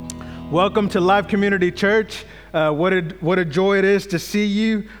Welcome to Life Community Church. What a joy it is to see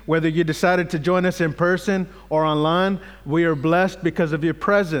you, whether you decided to join us in person or online. We are blessed because of your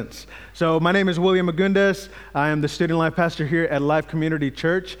presence. So my name is William Agundes. I am the student life pastor here at Life Community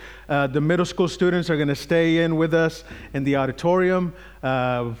Church. The middle school students are going to stay in with us in the auditorium,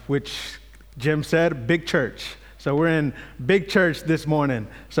 which Jim said, big church. So we're in big church this morning.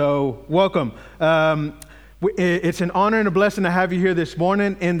 So welcome. It's an honor and a blessing to have you here this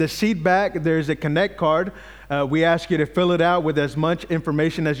morning. In the seat back, there's a Connect card. We ask you to fill it out with as much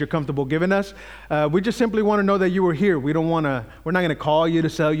information as you're comfortable giving us. We just simply want to know that you were here. We're not going to call you to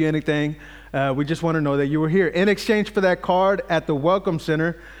sell you anything. We just want to know that you were here. In exchange for that card at the Welcome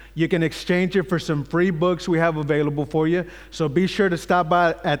Center, you can exchange it for some free books we have available for you. So be sure to stop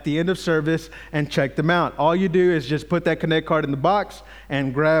by at the end of service and check them out. All you do is just put that Connect card in the box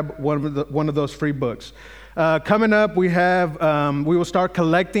and grab one of those free books. Coming up, we will start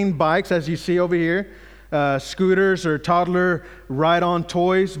collecting bikes, as you see over here, scooters or toddler ride-on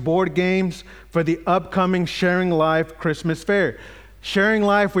toys, board games for the upcoming Sharing Life Christmas Fair. Sharing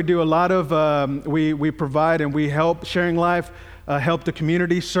Life, we do a lot of, we provide and we help Sharing Life help the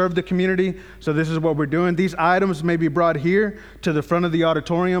community, serve the community. So this is what we're doing. These items may be brought here to the front of the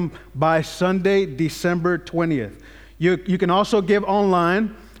auditorium by Sunday, December 20th. You can also give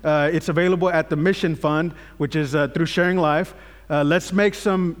online. It's available at the Mission Fund, which is through Sharing Life. Let's make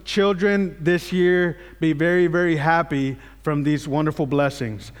some children this year be very, very happy from these wonderful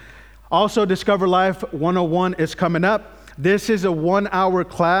blessings. Also, Discover Life 101 is coming up. This is a 1-hour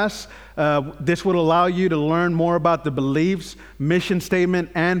class. This will allow you to learn more about the beliefs, mission statement,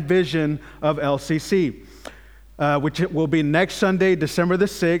 and vision of LCC, which will be next Sunday, December the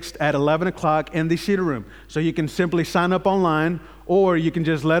 6th at 11 o'clock in the Cedar Room. So you can simply sign up online, or you can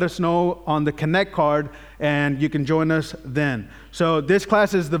just let us know on the Connect card, and you can join us then. So this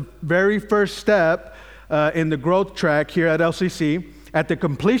class is the very first step in the growth track here at LCC. At the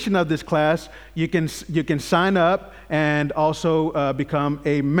completion of this class, you can sign up and also become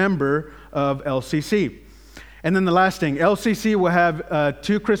a member of LCC. And then the last thing, LCC will have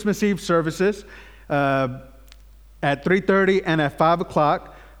 2 Christmas Eve services at 3:30 and at 5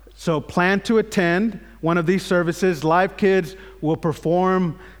 o'clock. So plan to attend one of these services. Live Kids will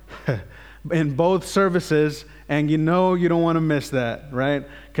perform in both services, and you don't want to miss that, right?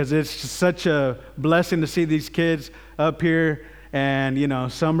 Because it's such a blessing to see these kids up here,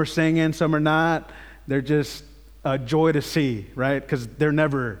 and some are singing, some are not. They're just a joy to see, right? Because they're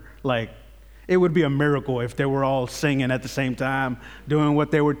never it would be a miracle if they were all singing at the same time, doing what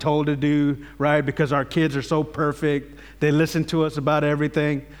they were told to do, right? Because our kids are so perfect. They listen to us about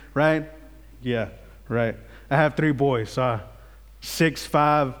everything, right? Yeah, right. I have 3 boys, 6,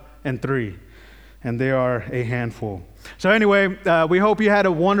 5, and 3, and they are a handful. So anyway, we hope you had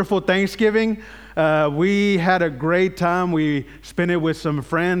a wonderful Thanksgiving. We had a great time. We spent it with some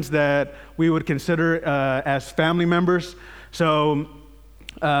friends that we would consider as family members. So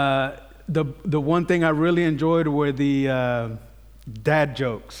the one thing I really enjoyed were the dad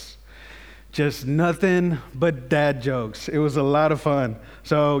jokes. Just nothing but dad jokes. It was a lot of fun.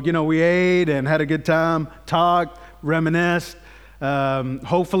 So, we ate and had a good time, talked, reminisced.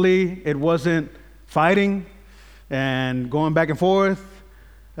 Hopefully it wasn't fighting and going back and forth.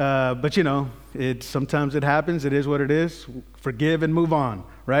 But sometimes it happens. It is what it is. Forgive and move on,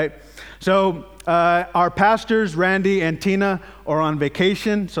 right? So our pastors, Randy and Tina, are on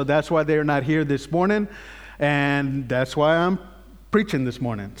vacation. So that's why they're not here this morning. And that's why I'm preaching this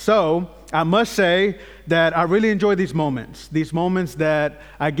morning. So I must say that I really enjoy these moments that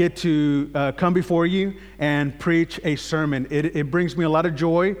I get to come before you and preach a sermon. It brings me a lot of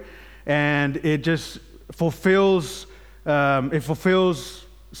joy, and it just fulfills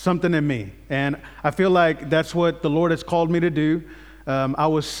something in me. And I feel like that's what the Lord has called me to do. I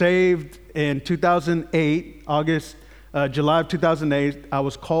was saved in 2008, July of 2008. I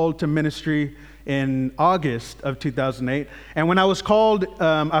was called to ministry in August of 2008. And when I was called,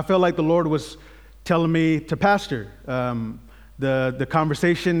 I felt like the Lord was telling me to pastor. The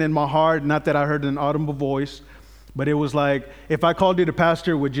conversation in my heart, not that I heard an audible voice, but it was like, if I called you to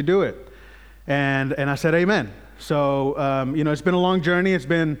pastor, would you do it? And I said, amen. So, it's been a long journey. It's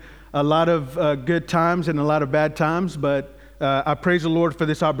been a lot of good times and a lot of bad times, but I praise the Lord for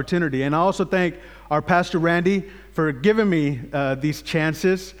this opportunity. And I also thank our pastor, Randy, for giving me these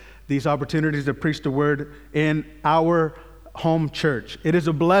chances, these opportunities to preach the word in our home church. It is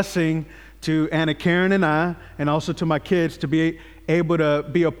a blessing to Anna Karen and I, and also to my kids, to be able to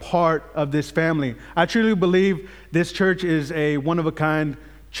be a part of this family. I truly believe this church is a one-of-a-kind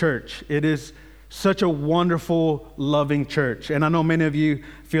church. It is Such a wonderful, loving church. And I know many of you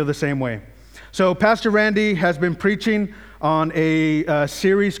feel the same way. So Pastor Randy has been preaching on a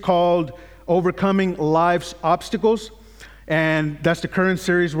series called Overcoming Life's Obstacles. And that's the current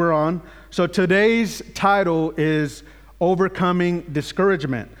series we're on. So today's title is Overcoming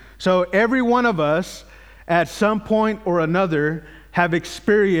Discouragement. So every one of us at some point or another have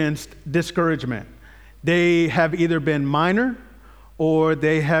experienced discouragement. They have either been minor or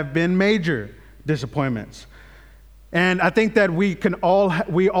they have been major disappointments. And I think that we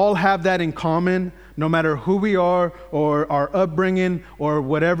all have that in common, no matter who we are or our upbringing or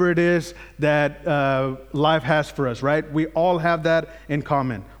whatever it is that life has for us, right? We all have that in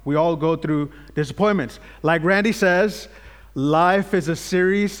common. We all go through disappointments. Like Randy says, life is a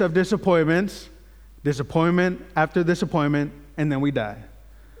series of disappointments, disappointment after disappointment, and then we die.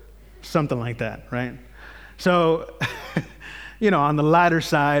 Something like that, right? So, on the lighter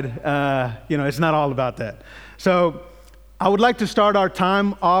side, it's not all about that. So I would like to start our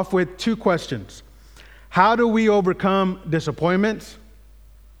time off with two questions. How do we overcome disappointments?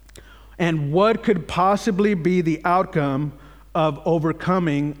 And what could possibly be the outcome of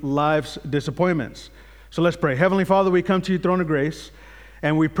overcoming life's disappointments? So let's pray. Heavenly Father, we come to your throne of grace,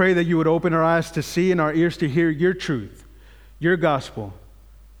 and we pray that you would open our eyes to see and our ears to hear your truth, your gospel.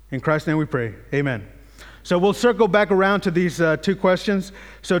 In Christ's name we pray. Amen. So we'll circle back around to these two questions.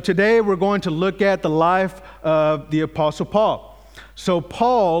 So today we're going to look at the life of the Apostle Paul. So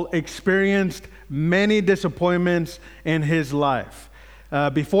Paul experienced many disappointments in his life.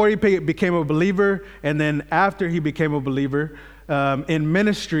 Before he became a believer, and then after he became a believer, in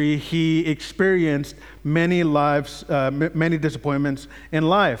ministry, he experienced many disappointments in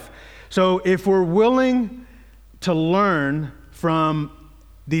life. So if we're willing to learn from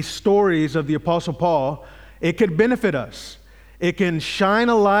these stories of the Apostle Paul, it could benefit us. It can shine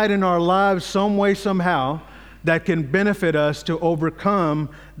a light in our lives some way, somehow, that can benefit us to overcome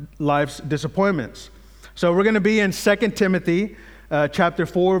life's disappointments. So we're going to be in 2 Timothy chapter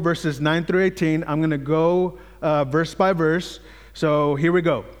 4, verses 9 through 18. I'm going to go verse by verse. So here we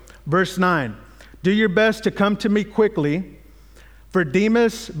go. Verse 9, do your best to come to me quickly, for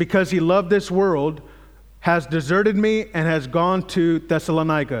Demas, because he loved this world, has deserted me and has gone to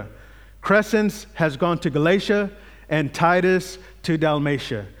Thessalonica. Crescens has gone to Galatia, and Titus to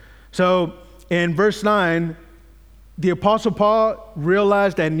Dalmatia. So in verse 9, the Apostle Paul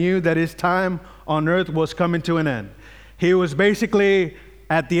realized and knew that his time on earth was coming to an end. He was basically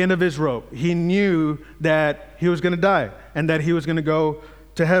at the end of his rope. He knew that he was going to die and that he was going to go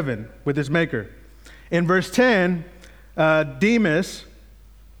to heaven with his Maker. In verse 10, Demas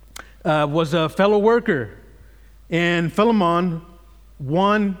was a fellow worker. In Philemon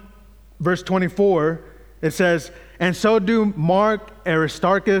 1, verse 24, it says, and so do Mark,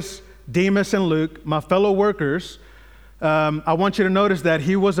 Aristarchus, Demas, and Luke, my fellow workers. I want you to notice that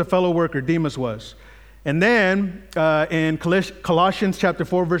he was a fellow worker, Demas was. And then in Colossians chapter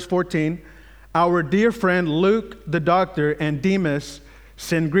 4, verse 14, our dear friend Luke the doctor and Demas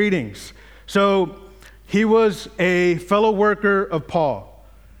send greetings. So he was a fellow worker of Paul,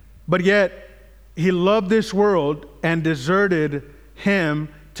 but yet he loved this world and deserted him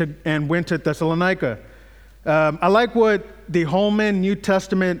and went to Thessalonica. I like what the Holman New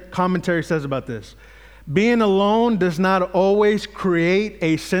Testament commentary says about this. Being alone does not always create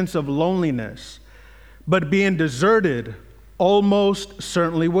a sense of loneliness, but being deserted almost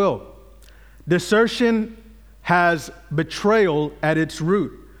certainly will. Desertion has betrayal at its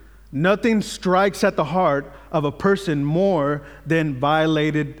root. Nothing strikes at the heart of a person more than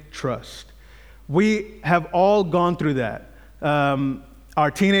violated trust. We have all gone through that. Our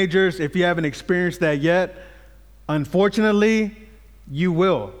teenagers, if you haven't experienced that yet, unfortunately, you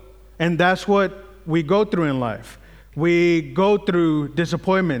will. And that's what we go through in life. We go through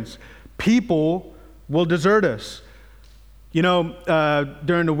disappointments. People will desert us.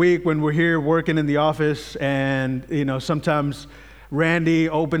 During the week when we're here working in the office and, sometimes Randy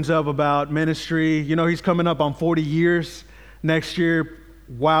opens up about ministry. He's coming up on 40 years next year.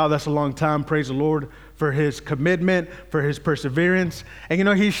 Wow, that's a long time. Praise the Lord for his commitment, for his perseverance.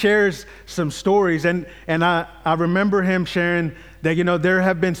 And, he shares some stories. And I remember him sharing that, there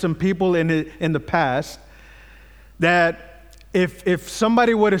have been some people in the past that if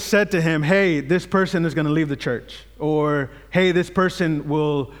somebody would have said to him, hey, this person is going to leave the church, or hey, this person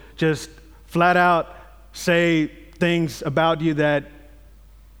will just flat out say things about you that,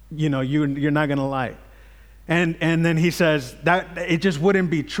 you're not going to like. And then he says that it just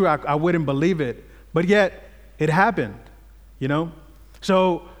wouldn't be true. I wouldn't believe it. But yet it happened,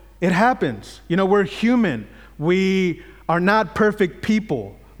 So it happens. We're human. We are not perfect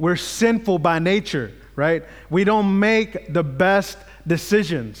people. we're sinful by nature, right? We don't make the best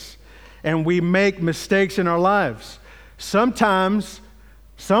decisions, and we make mistakes in our lives. Sometimes,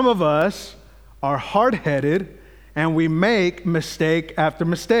 some of us are hard-headed, and we make mistake after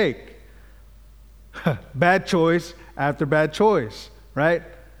mistake. Bad choice after bad choice, right?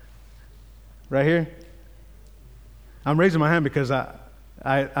 Right here. I'm raising my hand because I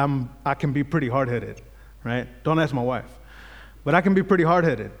can be pretty hard-headed, right? Don't ask my wife. But I can be pretty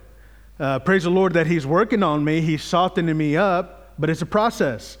hard-headed. Praise the Lord that He's working on me. He's softening me up, but it's a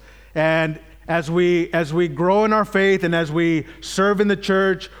process. And as we grow in our faith and as we serve in the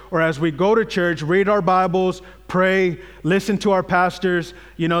church or as we go to church, read our Bibles, pray, listen to our pastors,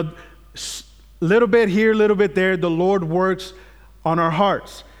 little bit here, little bit there, the Lord works on our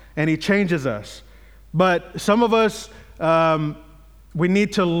hearts and He changes us. But some of us, we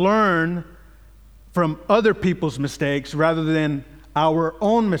need to learn from other people's mistakes rather than our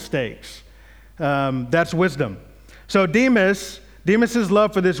own mistakes. That's wisdom. So Demas's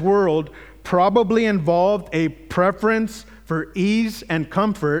love for this world probably involved a preference for ease and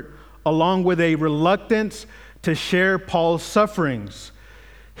comfort, along with a reluctance to share Paul's sufferings.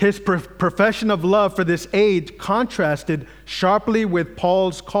 His profession of love for this age contrasted sharply with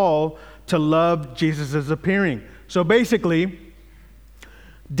Paul's call to love Jesus' appearing. So basically,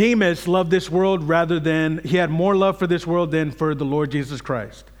 Demas loved this world he had more love for this world than for the Lord Jesus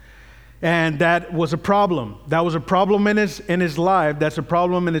Christ. And that was a problem. That was a problem in his life. That's a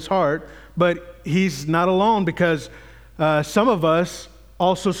problem in his heart. But he's not alone, because some of us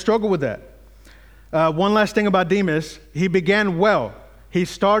also struggle with that. One last thing about Demas, he began well. He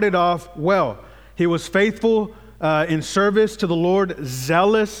started off well. He was faithful in service to the Lord,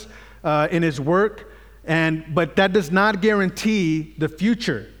 zealous in his work, but that does not guarantee the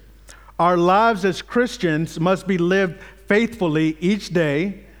future. Our lives as Christians must be lived faithfully each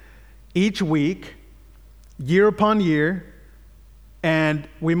day, each week, year upon year, and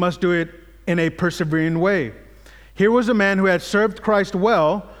we must do it in a persevering way. Here was a man who had served Christ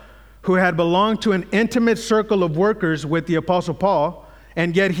well, who had belonged to an intimate circle of workers with the Apostle Paul,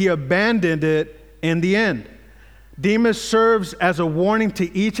 and yet he abandoned it in the end. Demas serves as a warning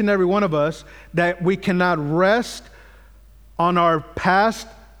to each and every one of us that we cannot rest on our past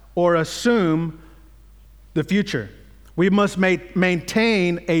or assume the future. We must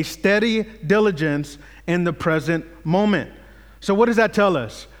maintain a steady diligence in the present moment. So what does that tell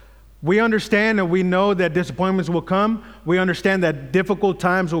us? We understand and we know that disappointments will come. We understand that difficult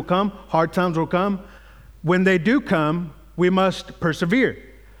times will come, hard times will come. When they do come, we must persevere.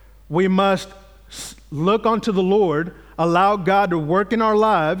 We must look unto the Lord, allow God to work in our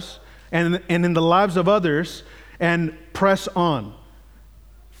lives and in the lives of others, and press on,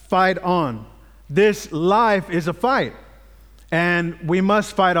 fight on. This life is a fight, and we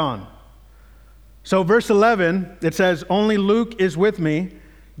must fight on. So verse 11, it says, "Only Luke is with me.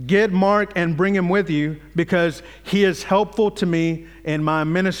 Get Mark and bring him with you, because he is helpful to me in my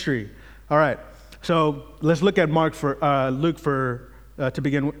ministry." All right, so let's look at Luke to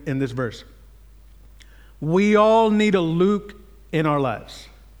begin in this verse. We all need a Luke in our lives.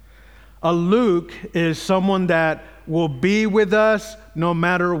 A Luke is someone that will be with us no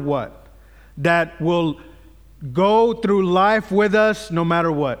matter what, that will go through life with us no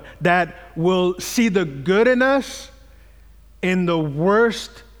matter what, that will see the good in us in the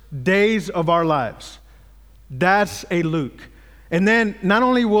worst days of our lives. That's a Luke. And then not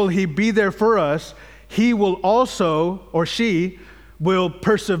only will he be there for us, he will also, or she, will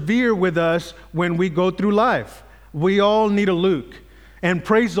persevere with us when we go through life. We all need a Luke. And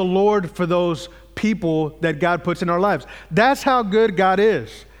praise the Lord for those people that God puts in our lives. That's how good God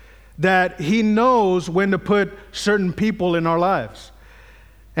is, that He knows when to put certain people in our lives.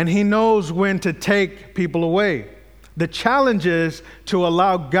 And He knows when to take people away. The challenge is to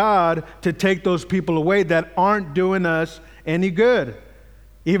allow God to take those people away that aren't doing us any good,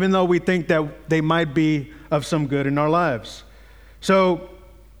 even though we think that they might be of some good in our lives. So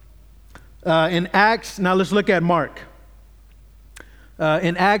in Acts, now let's look at Mark.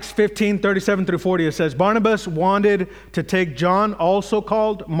 In Acts 15, 37 through 40, it says, "Barnabas wanted to take John, also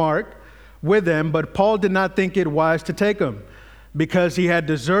called Mark, with them, but Paul did not think it wise to take him, because he had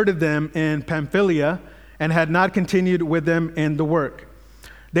deserted them in Pamphylia and had not continued with them in the work.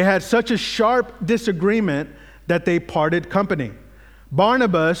 They had such a sharp disagreement that they parted company.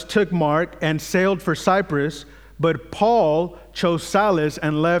 Barnabas took Mark and sailed for Cyprus, but Paul chose Silas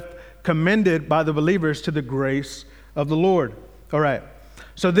and left, commended by the believers to the grace of the Lord." All right.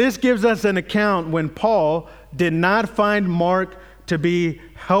 So this gives us an account when Paul did not find Mark to be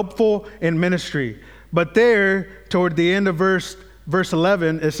helpful in ministry. But there, toward the end of verse verse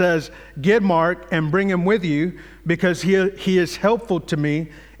 11, it says, "Get Mark and bring him with you because he is helpful to me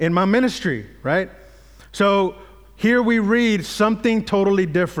in my ministry," right? So here we read something totally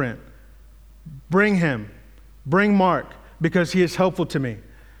different. Bring him, bring Mark, because he is helpful to me.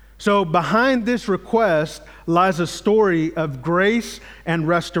 So behind this request lies a story of grace and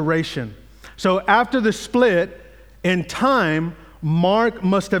restoration. So after the split, in time, Mark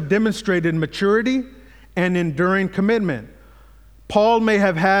must have demonstrated maturity and enduring commitment. Paul may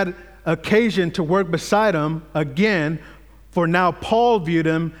have had occasion to work beside him again, for now Paul viewed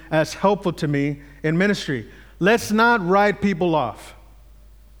him as helpful to me in ministry. Let's not write people off.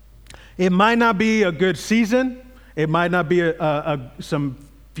 It might not be a good season. It might not be some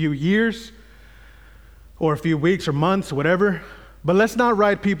few years or a few weeks or months, whatever. But let's not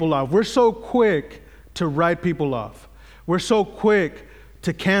write people off. We're so quick to write people off. We're so quick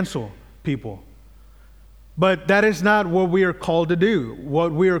to cancel people. But that is not what we are called to do.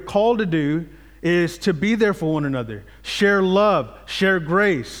 What we are called to do is to be there for one another, share love, share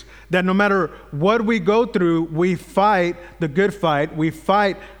grace, that no matter what we go through, we fight the good fight, we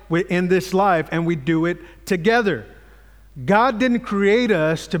fight in this life, and we do it together. God didn't create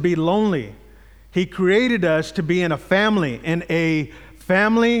us to be lonely. He created us to be in a family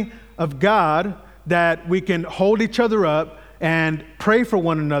of God, that we can hold each other up and pray for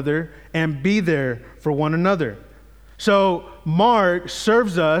one another and be there for one another. So Mark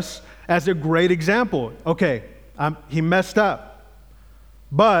serves us as a great example. Okay, he messed up,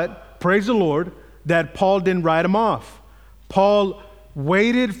 but praise the Lord that Paul didn't write him off. Paul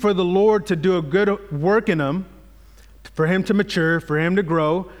waited for the Lord to do a good work in him, for him to mature, for him to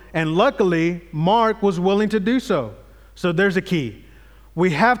grow, and luckily Mark was willing to do so. So there's a key.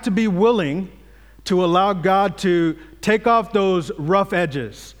 We have to be willing to allow God to take off those rough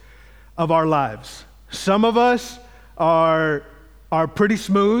edges of our lives. Some of us are pretty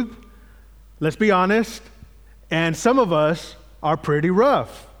smooth, let's be honest, and some of us are pretty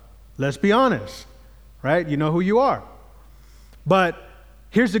rough. Let's be honest, right? You know who you are. But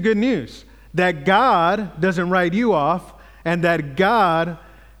here's the good news, that God doesn't write you off, and that God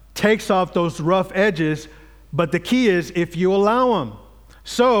takes off those rough edges, but the key is if you allow him.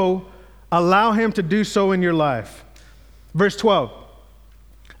 So allow him to do so in your life. Verse 12,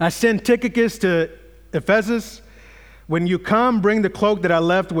 "I sent Tychicus to Ephesus. When you come, bring the cloak that I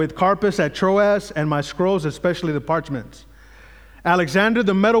left with Carpus at Troas and my scrolls, especially the parchments. Alexander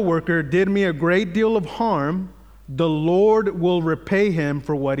the metalworker did me a great deal of harm. The Lord will repay him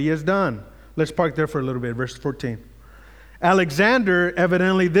for what he has done." Let's park there for a little bit. Verse 14. Alexander,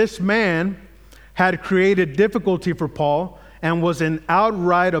 evidently this man, had created difficulty for Paul and was an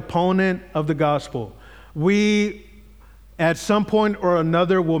outright opponent of the gospel. We, at some point or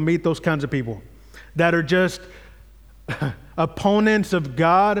another, will meet those kinds of people that are just opponents of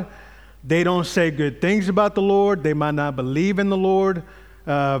God. They don't say good things about the Lord. They might not believe in the Lord.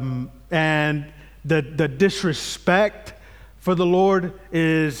 And the disrespect for the Lord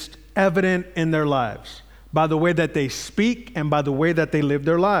is evident in their lives by the way that they speak and by the way that they live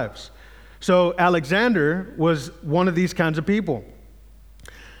their lives. So Alexander was one of these kinds of people.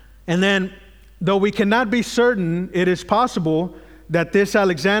 And then, though we cannot be certain, it is possible that this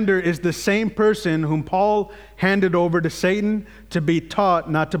Alexander is the same person whom Paul handed over to Satan to be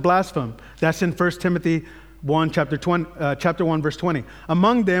taught not to blaspheme. That's in 1 Timothy 1, chapter 1, verse 20.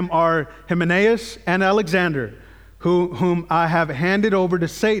 Among them are Hymenaeus and Alexander, whom I have handed over to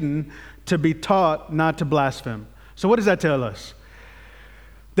Satan to be taught not to blaspheme. So what does that tell us?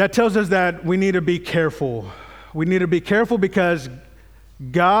 That tells us that we need to be careful. We need to be careful because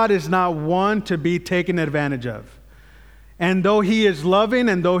God is not one to be taken advantage of. And though he is loving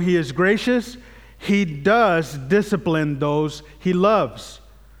and though he is gracious, he does discipline those he loves.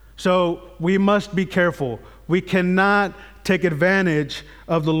 So we must be careful. We cannot take advantage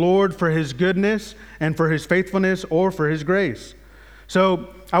of the Lord for his goodness and for his faithfulness or for his grace. So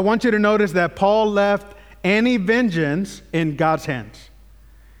I want you to notice that Paul left any vengeance in God's hands.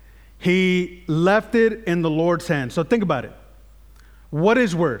 He left it in the Lord's hands. So think about it. What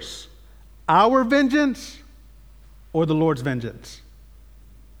is worse, our vengeance or the Lord's vengeance?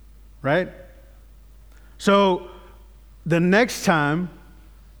 Right? So the next time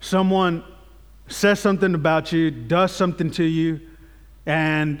someone says something about you, does something to you,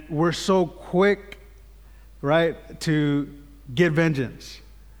 and we're so quick, right, to get vengeance.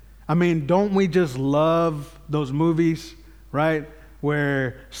 I mean, don't we just love those movies, right,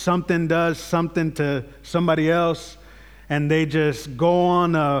 where something does something to somebody else and they just go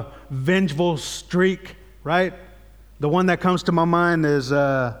on a vengeful streak, right? The one that comes to my mind is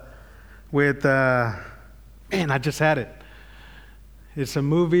I just had it. It's a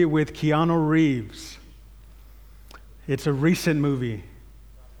movie with Keanu Reeves. It's a recent movie.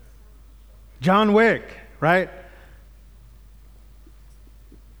 John Wick, right?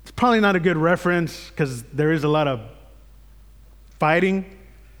 It's probably not a good reference because there is a lot of fighting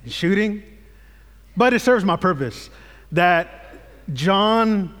and shooting, but it serves my purpose. That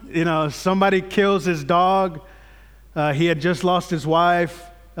John, somebody kills his dog. He had just lost his wife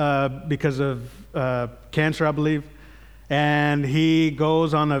because of cancer, I believe. And he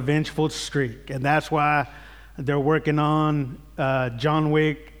goes on a vengeful streak. And that's why they're working on John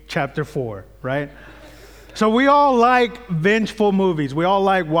Wick Chapter 4, right? So we all like vengeful movies. We all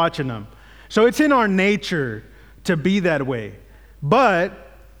like watching them. So it's in our nature to be that way.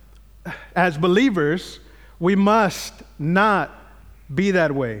 But as believers, we must not be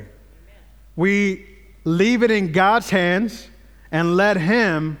that way. We leave it in God's hands and let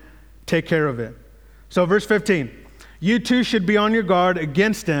Him take care of it. So verse 15, you too should be on your guard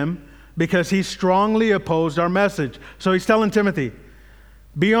against him because he strongly opposed our message. So he's telling Timothy,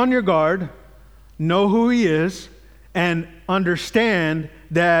 be on your guard, know who he is, and understand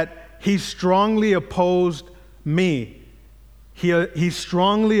that he strongly opposed me. He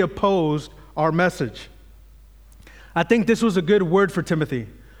strongly opposed our message. I think this was a good word for Timothy.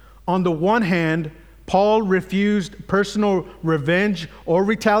 On the one hand, Paul refused personal revenge or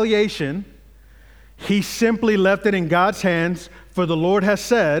retaliation. He simply left it in God's hands, for the Lord has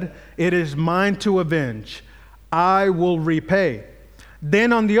said, it is mine to avenge. I will repay.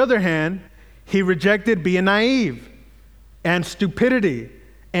 Then on the other hand, he rejected being naive and stupidity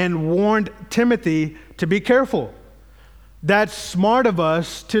and warned Timothy to be careful. That's smart of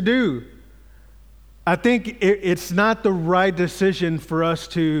us to do. I think it's not the right decision for us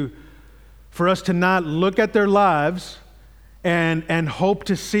to not look at their lives and hope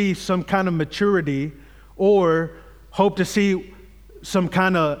to see some kind of maturity or hope to see some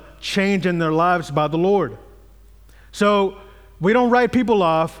kind of change in their lives by the Lord. So we don't write people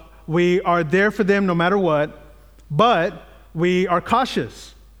off. We are there for them no matter what, but we are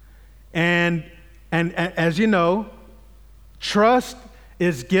cautious. And as you know, trust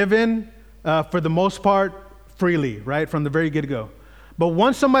is given for the most part freely, right, from the very get-go. But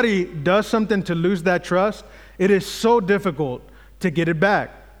once somebody does something to lose that trust, it is so difficult to get it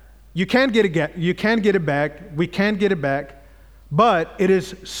back. You can get it back. We can get it back, but it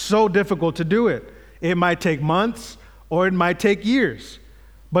is so difficult to do it. It might take months or it might take years.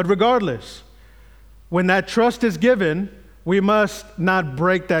 But regardless, when that trust is given, we must not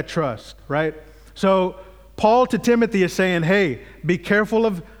break that trust, right? So Paul to Timothy is saying, hey, be careful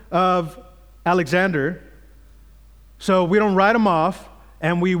of Alexander, so we don't write him off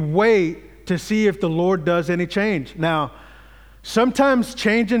and we wait to see if the Lord does any change. Now, sometimes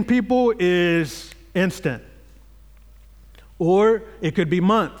changing people is instant, or it could be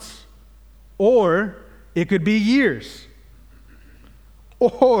months, or it could be years,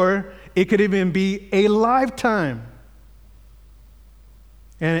 or it could even be a lifetime.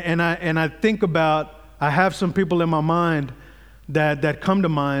 And I think about, I have some people in my mind that come to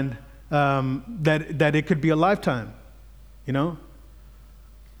mind that it could be a lifetime,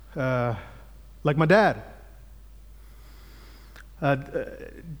 like my dad.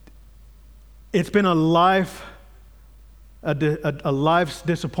 It's been a life's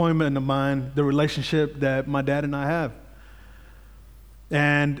disappointment of mine, the relationship that my dad and I have.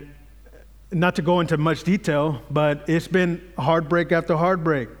 And not to go into much detail, but it's been heartbreak after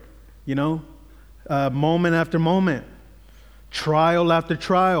heartbreak, moment after moment, trial after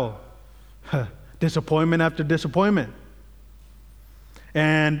trial, disappointment after disappointment.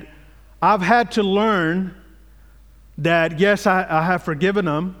 And I've had to learn that, yes, I have forgiven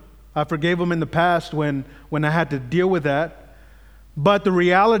him. I forgave him in the past when I had to deal with that. But the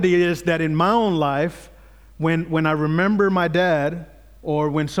reality is that in my own life, when I remember my dad, or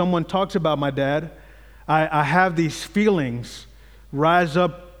when someone talks about my dad, I have these feelings rise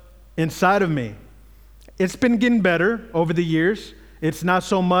up inside of me. It's been getting better over the years. It's not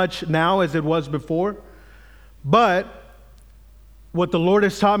so much now as it was before. But what the Lord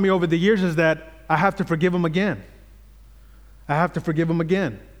has taught me over the years is that I have to forgive him again. I have to forgive him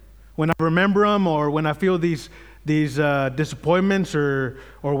again. When I remember him, or when I feel these disappointments, or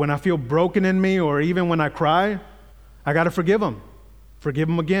when I feel broken in me, or even when I cry, I got to forgive him. Forgive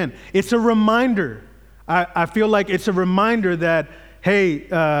him again. It's a reminder. I feel like it's a reminder that, hey,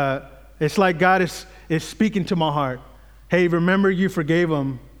 it's like God is speaking to my heart. Hey, remember you forgave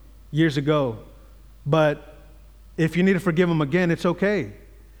him years ago, but if you need to forgive him again, it's okay.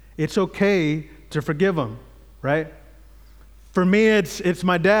 It's okay to forgive him, right? For me, it's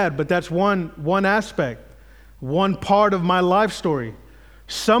my dad, but that's one aspect, one part of my life story.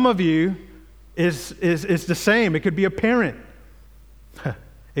 Some of you is the same. It could be a parent.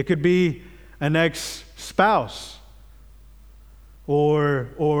 It could be an ex-spouse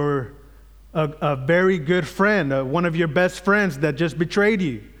or a very good friend, one of your best friends that just betrayed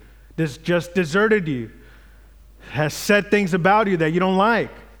you, just deserted you, has said things about you that you don't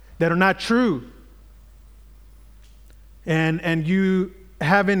like, that are not true. And you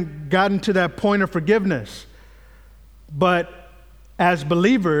haven't gotten to that point of forgiveness. But as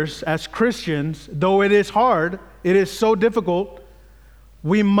believers, as Christians, though it is hard, it is so difficult,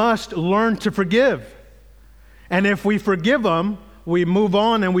 we must learn to forgive. And if we forgive them, we move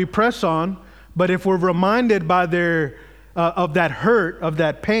on and we press on. But if we're reminded by of that hurt, of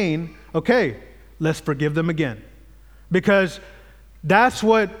that pain, okay, let's forgive them again. Because that's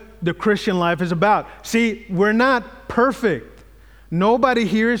what the Christian life is about. See, we're not perfect. Nobody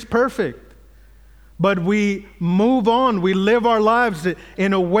here is perfect. But we move on. We live our lives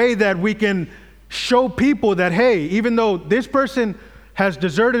in a way that we can show people that, hey, even though this person has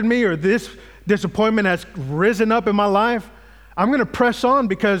deserted me or this disappointment has risen up in my life, I'm going to press on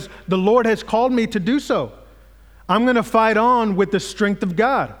because the Lord has called me to do so. I'm going to fight on with the strength of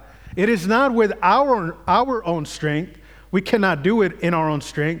God. It is not with our own strength. We cannot do it in our own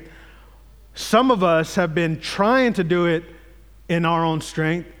strength. Some of us have been trying to do it in our own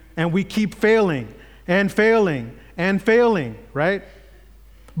strength, and we keep failing and failing and failing, right?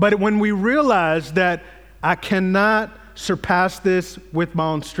 But when we realize that I cannot surpass this with my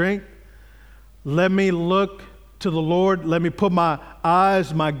own strength, let me look to the Lord. Let me put my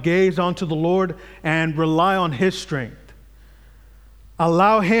eyes, my gaze onto the Lord and rely on His strength.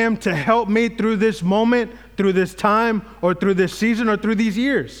 Allow Him to help me through this moment, through this time, or through this season, or through these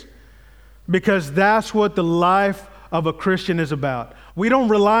years. Because that's what the life of a Christian is about. We don't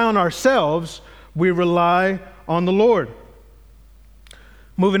rely on ourselves, we rely on the Lord.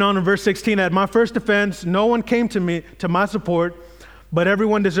 Moving on in verse 16, at my first offense, no one came to my support, but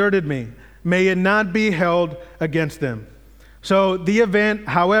everyone deserted me. May it not be held against them. So the event,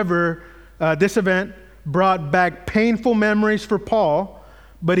 however, this event brought back painful memories for Paul,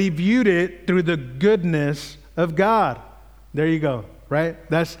 but he viewed it through the goodness of God. There you go, right?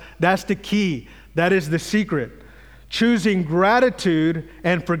 That's the key. That is the secret. Choosing gratitude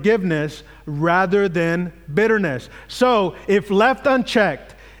and forgiveness rather than bitterness. So if left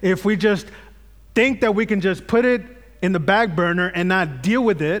unchecked, if we just think that we can just put it in the back burner and not deal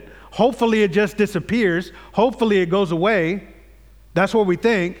with it, hopefully it just disappears, hopefully it goes away, that's what we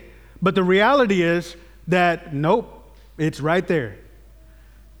think. But the reality is that nope, it's right there.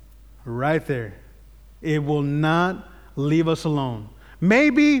 Right there. It will not leave us alone.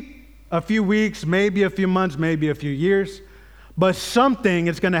 Maybe a few weeks, maybe a few months, maybe a few years, but something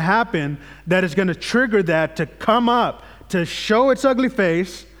is going to happen that is going to trigger that to come up, to show its ugly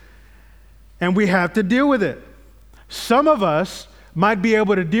face, and we have to deal with it. Some of us might be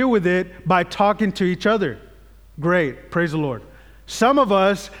able to deal with it by talking to each other. Great, praise the Lord. Some of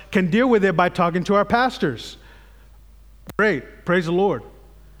us can deal with it by talking to our pastors. Great, praise the Lord.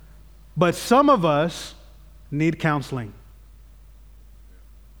 But some of us need counseling.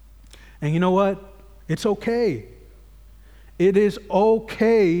 And you know what? It's okay. It is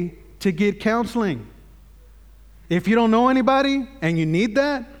okay to get counseling. If you don't know anybody and you need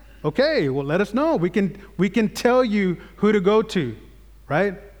that, okay, well, let us know. We can tell you who to go to,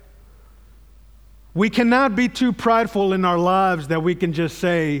 right? We cannot be too prideful in our lives that we can just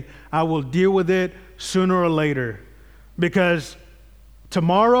say, I will deal with it sooner or later. Because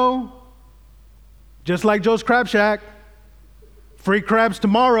tomorrow, just like Joe's Crab Shack, free crabs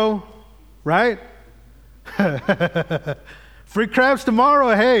tomorrow, right? Free crabs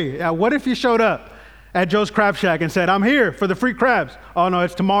tomorrow. Hey, what if you showed up at Joe's Crab Shack and said, I'm here for the free crabs? Oh, no,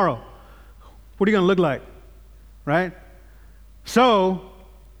 it's tomorrow. What are you going to look like, right? So,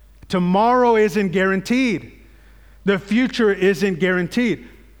 tomorrow isn't guaranteed. The future isn't guaranteed.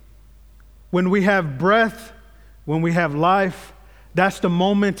 When we have breath, when we have life, that's the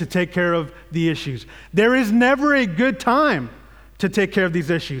moment to take care of the issues. There is never a good time to take care of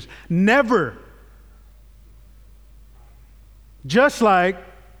these issues. Never. Just like,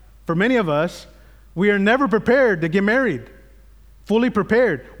 for many of us, we are never prepared to get married. Fully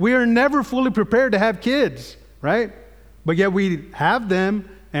prepared. We are never fully prepared to have kids, right? But yet we have them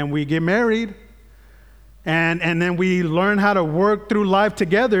and we get married. And then we learn how to work through life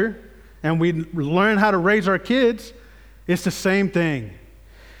together and we learn how to raise our kids. It's the same thing.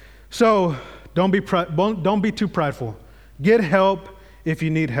 So don't be too prideful. Get help if you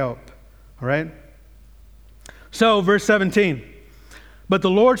need help, all right? So verse 17, but the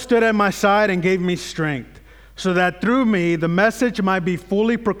Lord stood at my side and gave me strength, so that through me the message might be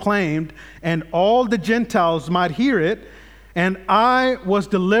fully proclaimed and all the Gentiles might hear it. And I was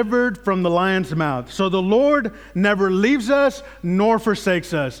delivered from the lion's mouth. So the Lord never leaves us nor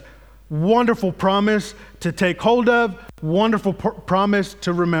forsakes us. Wonderful promise to take hold of, wonderful promise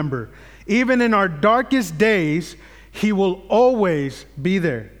to remember. Even in our darkest days, He will always be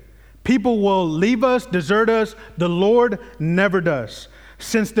there. People will leave us, desert us. The Lord never does.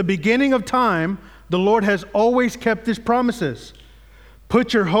 Since the beginning of time, the Lord has always kept His promises.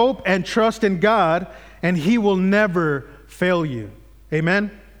 Put your hope and trust in God, and He will never fail you. Amen?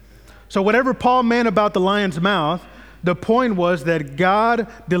 So whatever Paul meant about the lion's mouth, the point was that God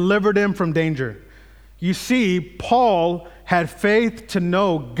delivered him from danger. You see, Paul had faith to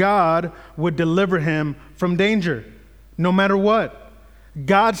know God would deliver him from danger, no matter what.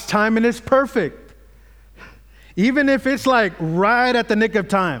 God's timing is perfect. Even if it's like right at the nick of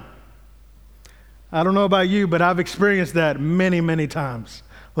time. I don't know about you, but I've experienced that many, many times.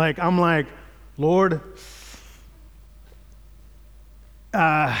 I'm like, Lord,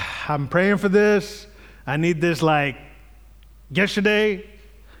 I'm praying for this. I need this like yesterday,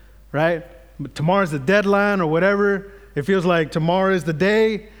 right? But tomorrow's the deadline or whatever. It feels like tomorrow is the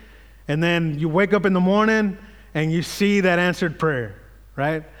day. And then you wake up in the morning and you see that answered prayer,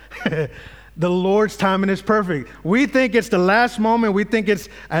 right? The Lord's timing is perfect. We think it's the last moment. We think it's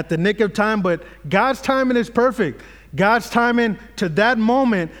at the nick of time, but God's timing is perfect. God's timing to that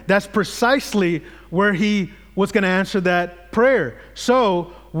moment, that's precisely where He was going to answer that prayer.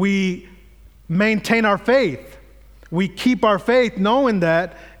 So we maintain our faith. We keep our faith knowing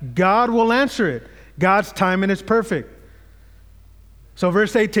that God will answer it. God's timing is perfect. So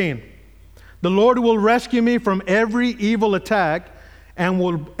verse 18, the Lord will rescue me from every evil attack and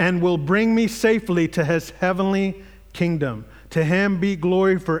will bring me safely to His heavenly kingdom. To Him be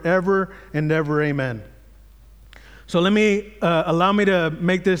glory forever and ever. Amen. So allow me to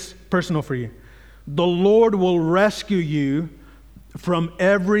make this personal for you. The Lord will rescue you from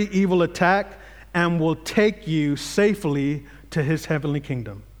every evil attack and will take you safely to His heavenly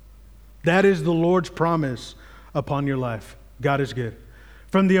kingdom. That is the Lord's promise upon your life. God is good.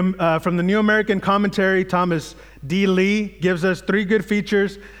 From the New American Commentary, Thomas D. Lee gives us 3 good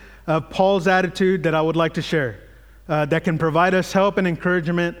features of Paul's attitude that I would like to share that can provide us help and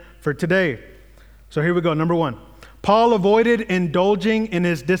encouragement for today. So here we go. Number 1, Paul avoided indulging in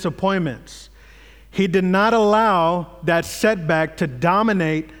his disappointments. He did not allow that setback to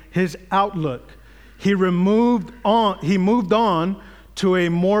dominate his outlook. He moved on to a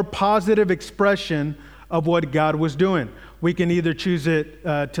more positive expression of what God was doing. We can either choose it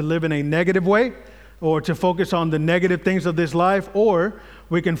to live in a negative way or to focus on the negative things of this life, or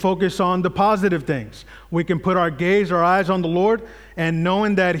we can focus on the positive things. We can put our gaze, our eyes on the Lord, and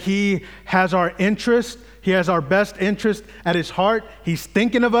knowing that He has our interest, He has our best interest at His heart. He's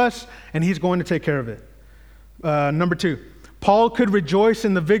thinking of us, and He's going to take care of it. Number 2, Paul could rejoice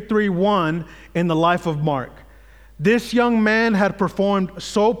in the victory won in the life of Mark. This young man had performed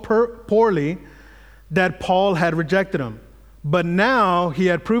so poorly that Paul had rejected him. But now he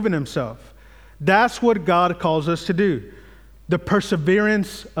had proven himself. That's what God calls us to do. The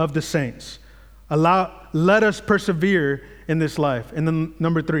perseverance of the saints. Let us persevere in this life. And then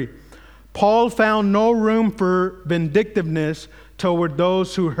number 3, Paul found no room for vindictiveness toward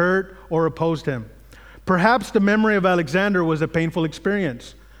those who hurt or opposed him. Perhaps the memory of Alexander was a painful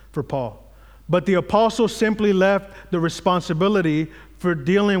experience for Paul. But the apostle simply left the responsibility for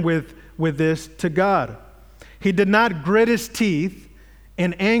dealing with this to God. He did not grit his teeth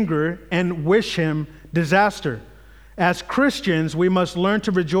in anger and wish him disaster. As Christians, we must learn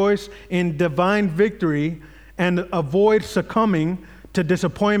to rejoice in divine victory and avoid succumbing to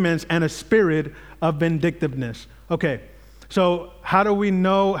disappointments and a spirit of vindictiveness. Okay, so how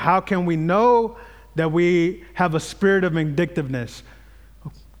can we know that we have a spirit of vindictiveness?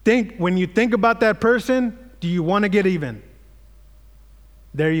 When you think about that person, do you want to get even?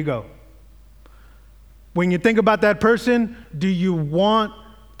 There you go. When you think about that person, do you want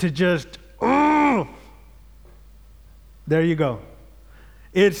to just, oh? There you go.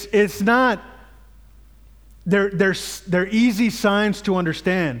 It's not, they're easy signs to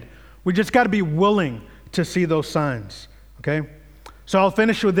understand. We just got to be willing to see those signs, okay? So I'll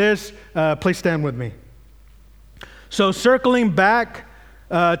finish with this. Please stand with me. So circling back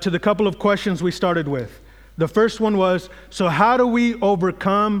to the couple of questions we started with. The first one was, so how do we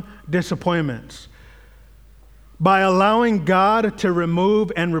overcome disappointments? By allowing God to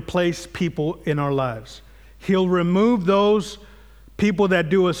remove and replace people in our lives. He'll remove those people that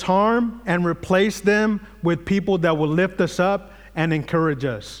do us harm and replace them with people that will lift us up and encourage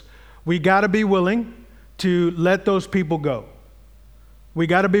us. We got to be willing to let those people go. We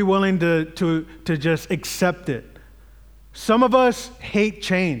got to be willing to just accept it. Some of us hate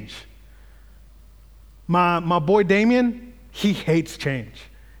change. My boy Damien, he hates change.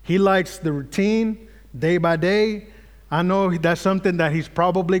 He likes the routine, day by day. I know that's something that he's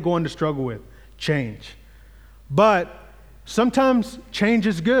probably going to struggle with, change. But sometimes change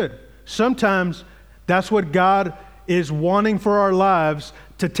is good. Sometimes that's what God is wanting for our lives,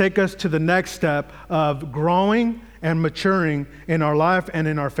 to take us to the next step of growing and maturing in our life and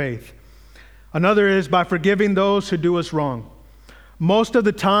in our faith. Another is by forgiving those who do us wrong. Most of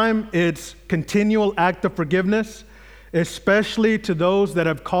the time, it's continual act of forgiveness, especially to those that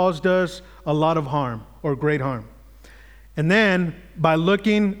have caused us a lot of harm or great harm. And then by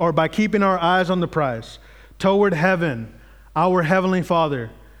keeping our eyes on the prize toward heaven, our Heavenly Father,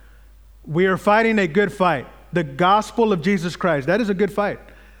 we are fighting a good fight. The gospel of Jesus Christ, that is a good fight.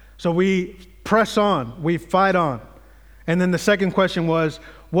 So we press on, we fight on. And then the second question was,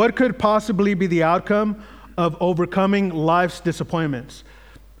 what could possibly be the outcome of overcoming life's disappointments?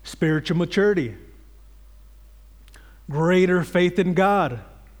 Spiritual maturity, greater faith in God,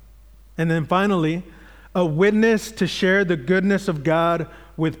 and then finally, a witness to share the goodness of God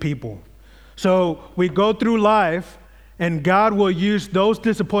with people. So we go through life, and God will use those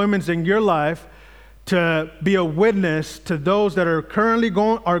disappointments in your life to be a witness to those that are currently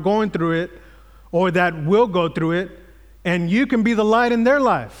going through it, or that will go through it, and you can be the light in their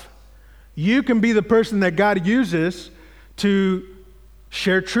life. You can be the person that God uses to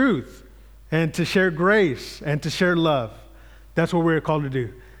share truth and to share grace and to share love. That's what we're called to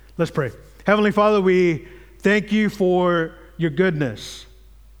do. Let's pray. Heavenly Father, we thank you for your goodness.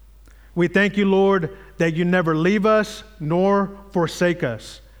 We thank you, Lord, that you never leave us nor forsake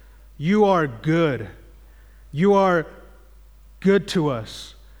us. You are good. You are good to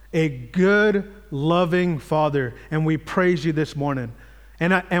us, a good, loving Father, and we praise you this morning.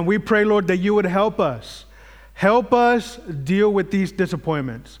 And we pray, Lord, that you would help us. Help us deal with these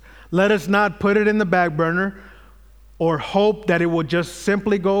disappointments. Let us not put it in the back burner or hope that it will just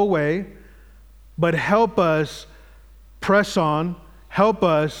simply go away, but help us press on, help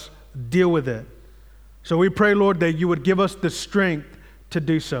us deal with it. So we pray, Lord, that you would give us the strength to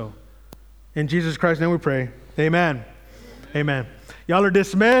do so. In Jesus Christ's name we pray. Amen. Amen. Y'all are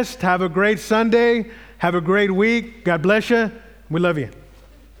dismissed. Have a great Sunday. Have a great week. God bless you. We love you.